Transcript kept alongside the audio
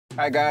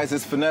Hi guys,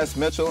 it's Finesse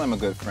Mitchell and my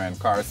good friend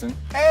Carson.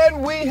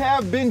 And we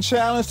have been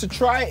challenged to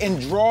try and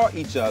draw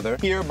each other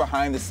here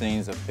behind the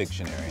scenes of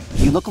Pictionary.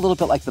 You look a little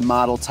bit like the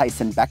model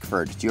Tyson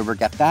Beckford. Do you ever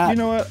get that? You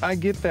know what, I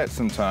get that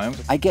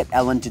sometimes. I get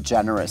Ellen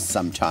DeGeneres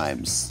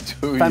sometimes.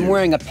 Do if I'm you?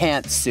 wearing a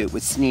pantsuit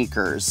with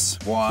sneakers.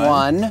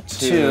 One,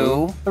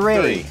 two,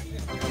 three.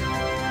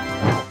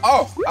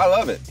 Oh, I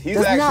love it. He's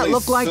Doesn't that actually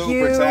look like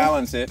super you?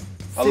 talented.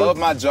 I love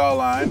my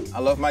jawline. I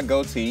love my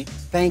goatee.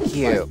 Thank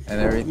you. And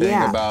everything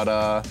Yeah.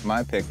 about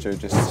my picture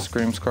just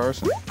screams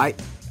Carson.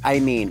 I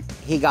mean,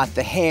 he got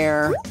the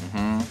hair,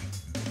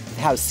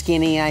 how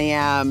skinny I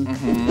am,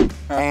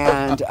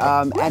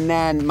 and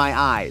then my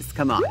eyes.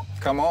 Come on.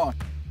 Come on.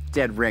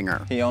 Dead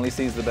ringer. He only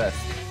sees the best.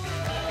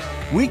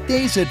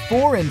 Weekdays at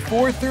 4 and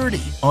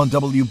 4:30 on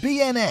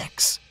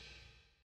WBNX.